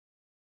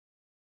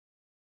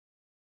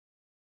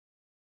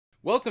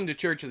Welcome to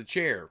Church of the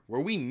Chair,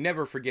 where we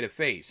never forget a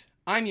face.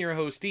 I'm your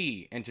host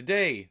E, and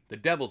today, the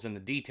devil's in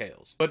the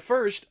details. But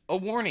first, a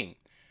warning.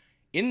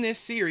 In this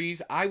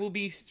series, I will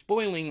be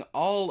spoiling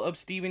all of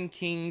Stephen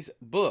King's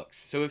books,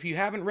 so if you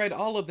haven't read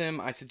all of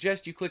them, I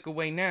suggest you click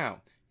away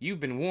now. You've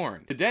been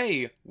warned.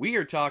 Today, we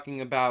are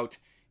talking about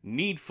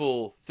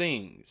Needful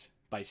Things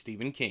by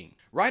Stephen King.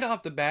 Right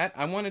off the bat,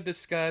 I want to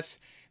discuss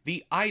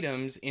the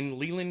items in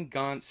Leland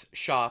Gaunt's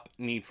shop,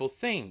 Needful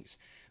Things.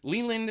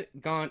 Leland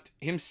Gaunt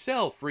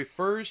himself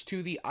refers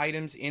to the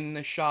items in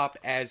the shop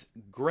as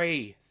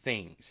gray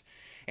things.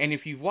 And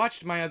if you've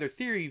watched my other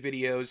theory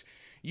videos,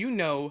 you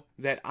know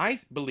that I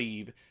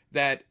believe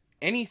that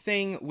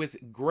anything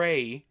with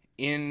gray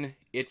in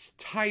its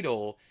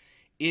title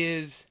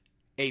is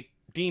a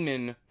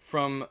demon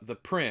from the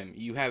Prim.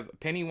 You have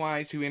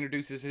Pennywise, who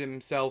introduces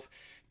himself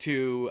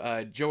to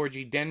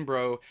Georgie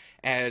Denbrough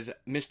as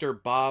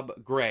Mr.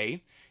 Bob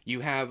Gray.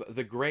 You have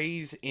the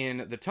Greys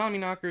in the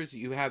Tommyknockers,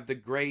 you have the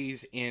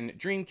Greys in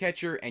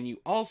Dreamcatcher, and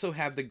you also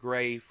have the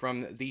Grey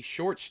from the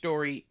short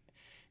story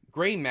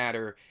Grey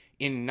Matter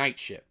in Night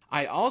Shift.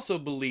 I also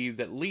believe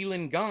that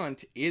Leland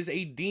Gaunt is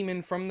a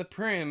demon from the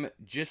Prim,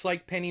 just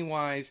like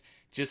Pennywise,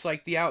 just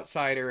like the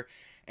Outsider,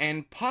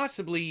 and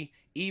possibly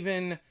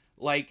even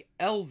like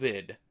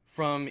Elvid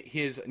from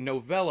his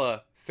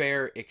novella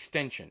Fair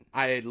Extension.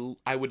 I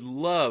would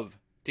love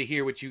to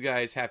hear what you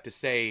guys have to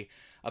say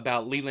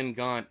about Leland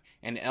Gaunt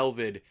and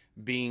Elvid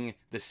being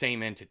the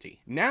same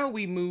entity. Now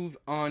we move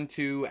on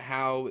to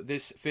how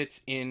this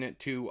fits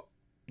into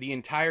the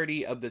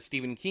entirety of the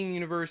Stephen King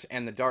universe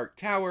and the Dark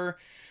Tower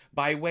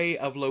by way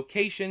of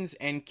locations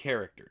and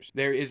characters.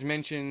 There is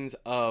mentions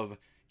of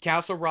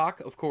Castle Rock,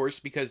 of course,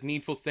 because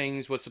Needful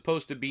Things was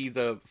supposed to be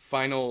the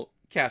final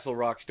Castle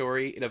Rock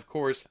story. It, of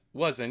course,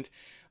 wasn't,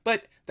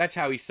 but that's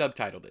how he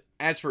subtitled it.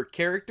 As for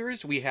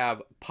characters, we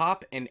have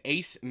Pop and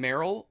Ace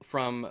Merrill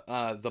from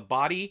The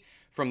Body,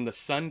 from the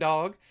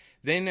Sundog.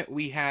 Then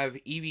we have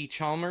Evie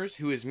Chalmers,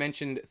 who is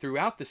mentioned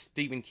throughout the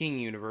Stephen King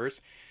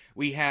universe.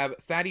 We have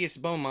Thaddeus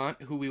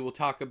Beaumont, who we will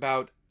talk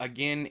about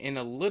again in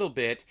a little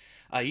bit.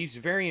 He's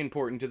very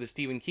important to the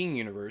Stephen King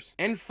universe.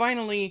 And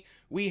finally,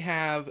 we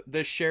have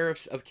the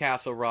Sheriffs of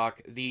Castle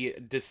Rock. The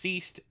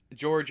deceased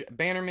George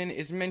Bannerman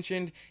is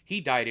mentioned. He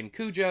died in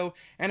Cujo.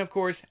 And of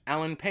course,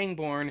 Alan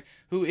Pangborn,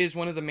 who is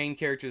one of the main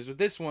characters of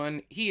this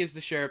one. He is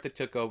the sheriff that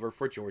took over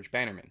for George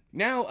Bannerman.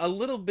 Now, a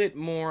little bit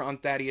more on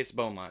Thaddeus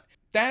Beaumont.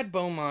 Thad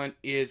Beaumont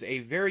is a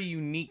very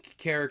unique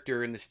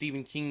character in the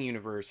Stephen King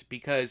universe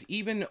because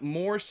even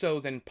more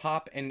so than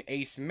Pop and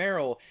Ace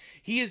Merrill,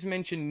 he is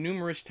mentioned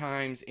numerous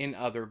times in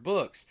other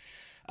books.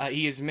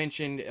 He is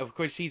mentioned, of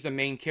course, he's a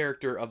main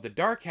character of the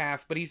Dark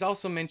Half, but he's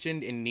also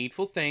mentioned in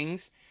Needful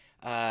Things,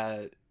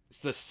 the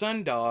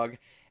Sundog,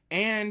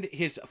 and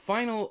his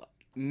final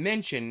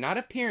mention, not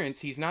appearance,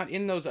 he's not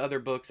in those other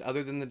books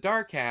other than the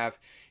Dark Half.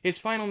 His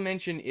final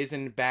mention is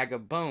in Bag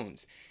of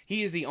Bones.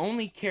 He is the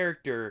only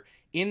character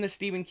in the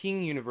Stephen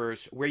King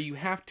universe where you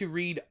have to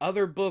read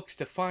other books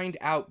to find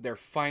out their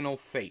final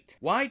fate.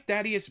 Why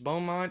Thaddeus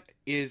Beaumont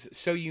is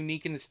so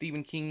unique in the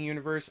Stephen King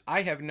universe,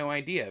 I have no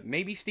idea.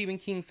 Maybe Stephen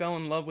King fell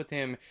in love with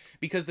him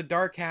because the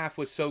Dark Half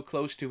was so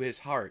close to his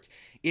heart,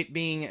 it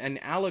being an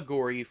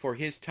allegory for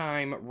his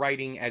time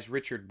writing as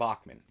Richard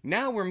Bachman.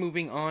 Now we're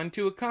moving on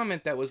to a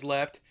comment that was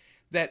left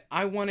that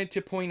I wanted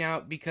to point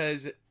out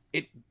because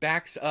it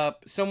backs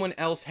up, someone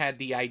else had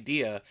the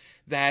idea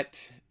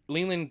that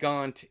Leland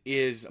Gaunt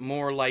is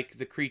more like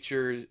the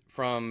creature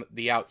from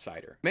The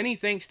Outsider. Many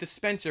thanks to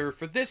Spencer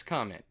for this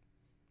comment,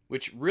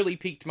 which really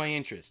piqued my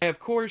interest. I, of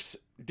course,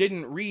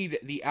 didn't read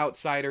The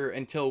Outsider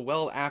until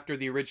well after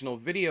the original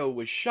video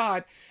was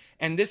shot,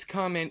 and this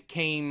comment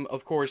came,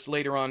 of course,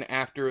 later on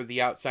after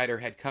The Outsider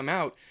had come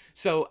out,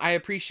 so I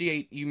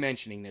appreciate you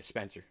mentioning this,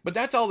 Spencer. But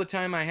that's all the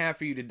time I have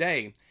for you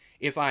today.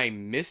 If I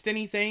missed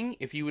anything,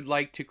 if you would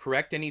like to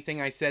correct anything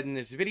I said in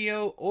this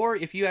video, or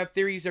if you have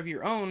theories of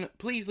your own,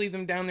 please leave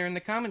them down there in the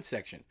comments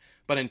section.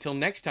 But until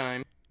next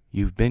time...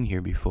 You've been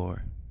here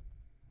before.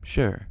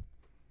 Sure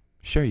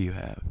you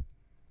have.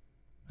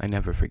 I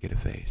never forget a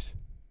face.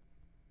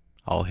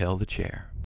 All hail the chair.